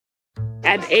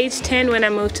At age 10, when I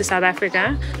moved to South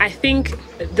Africa, I think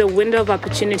the window of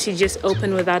opportunity just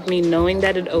opened without me knowing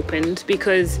that it opened,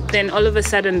 because then all of a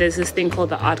sudden there's this thing called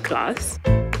the art class.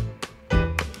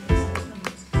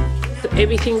 So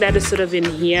everything that is sort of in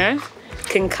here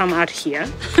can come out here.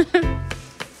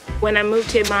 When I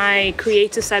moved here, my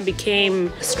creative side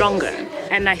became stronger.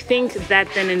 And I think that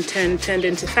then in turn turned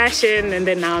into fashion, and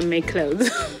then now I make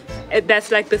clothes. That's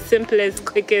like the simplest,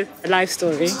 quickest life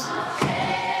story.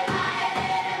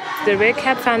 The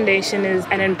RedCap Foundation is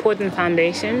an important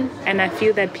foundation, and I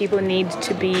feel that people need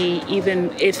to be,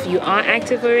 even if you are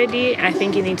active already, I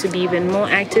think you need to be even more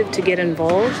active to get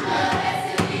involved.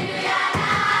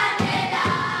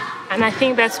 And I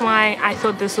think that's why I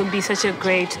thought this would be such a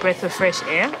great breath of fresh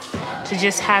air, to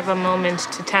just have a moment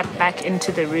to tap back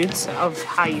into the roots of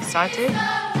how you started.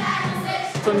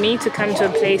 For me to come to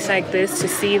a place like this, to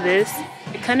see this,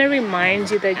 it kind of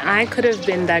reminds you that I could have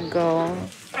been that girl.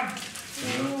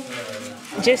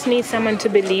 You just need someone to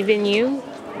believe in you.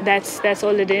 That's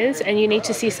all it is. And you need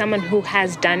to see someone who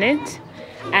has done it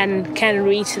and can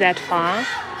reach that far.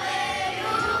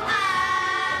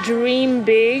 Dream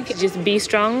big, just be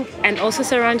strong, and also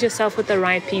surround yourself with the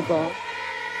right people.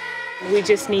 We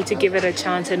just need to give it a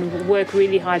chance and work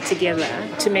really hard together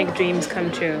to make dreams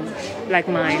come true, like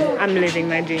mine. I'm living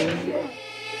my dream.